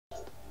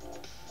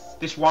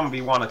This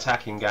 1v1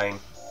 attacking game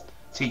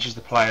teaches the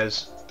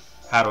players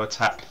how to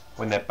attack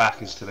when their back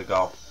is to the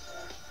goal.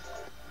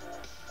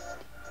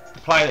 The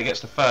player that gets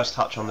the first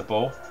touch on the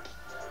ball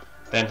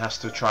then has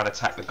to try and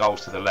attack the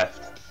goals to the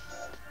left.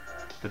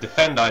 The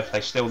defender, if they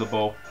steal the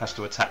ball, has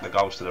to attack the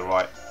goals to the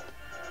right.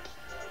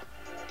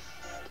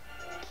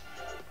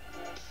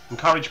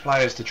 Encourage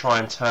players to try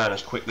and turn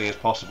as quickly as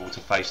possible to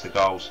face the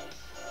goals.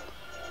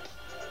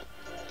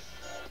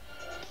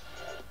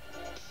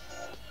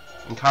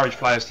 Encourage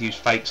players to use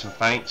fakes and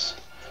feints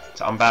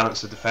to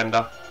unbalance the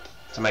defender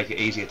to make it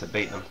easier to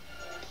beat them.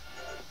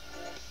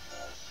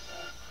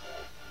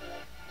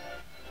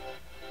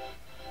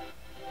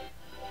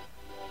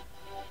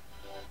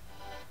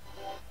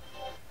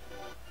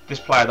 This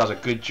player does a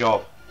good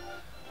job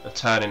of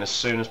turning as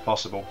soon as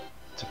possible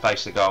to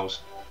face the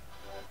goals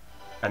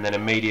and then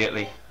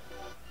immediately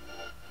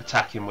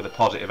attacking with a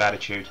positive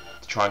attitude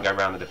to try and go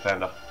around the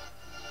defender.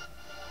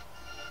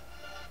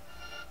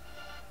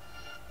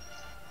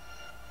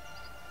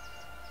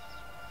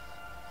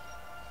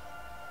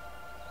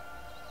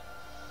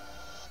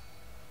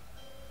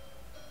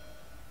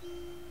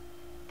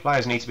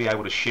 Players need to be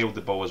able to shield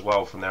the ball as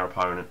well from their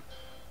opponent.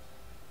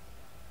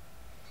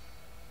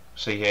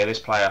 See here, this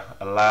player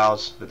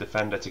allows the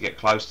defender to get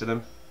close to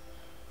them.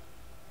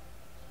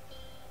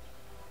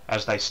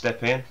 As they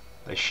step in,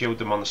 they shield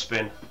them on the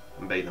spin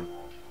and beat them.